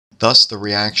Thus, the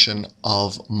reaction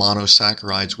of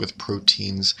monosaccharides with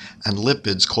proteins and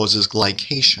lipids causes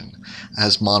glycation,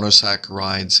 as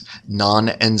monosaccharides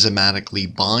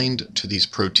non-enzymatically bind to these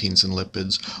proteins and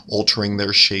lipids, altering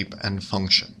their shape and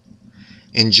function.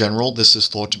 In general, this is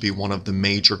thought to be one of the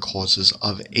major causes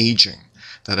of aging,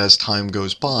 that as time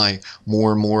goes by,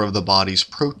 more and more of the body's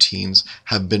proteins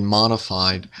have been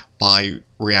modified by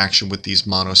reaction with these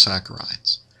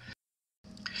monosaccharides.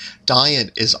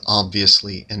 Diet is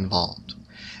obviously involved.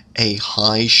 A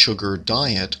high sugar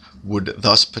diet would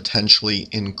thus potentially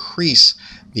increase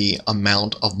the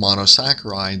amount of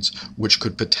monosaccharides, which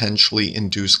could potentially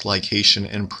induce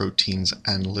glycation in proteins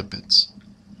and lipids.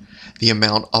 The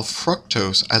amount of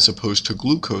fructose as opposed to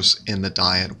glucose in the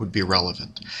diet would be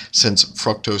relevant, since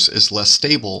fructose is less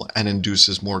stable and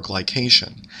induces more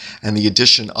glycation, and the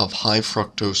addition of high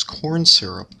fructose corn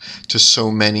syrup to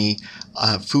so many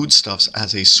foodstuffs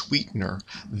as a sweetener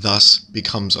thus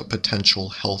becomes a potential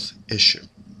health issue.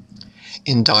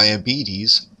 In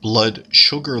diabetes, blood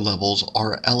sugar levels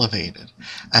are elevated,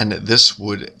 and this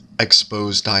would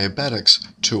expose diabetics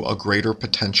to a greater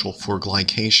potential for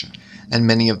glycation. And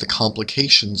many of the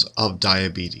complications of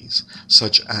diabetes,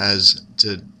 such as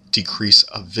the decrease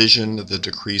of vision, the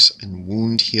decrease in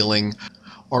wound healing,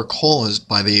 are caused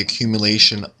by the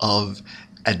accumulation of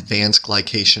advanced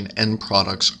glycation end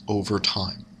products over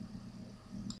time.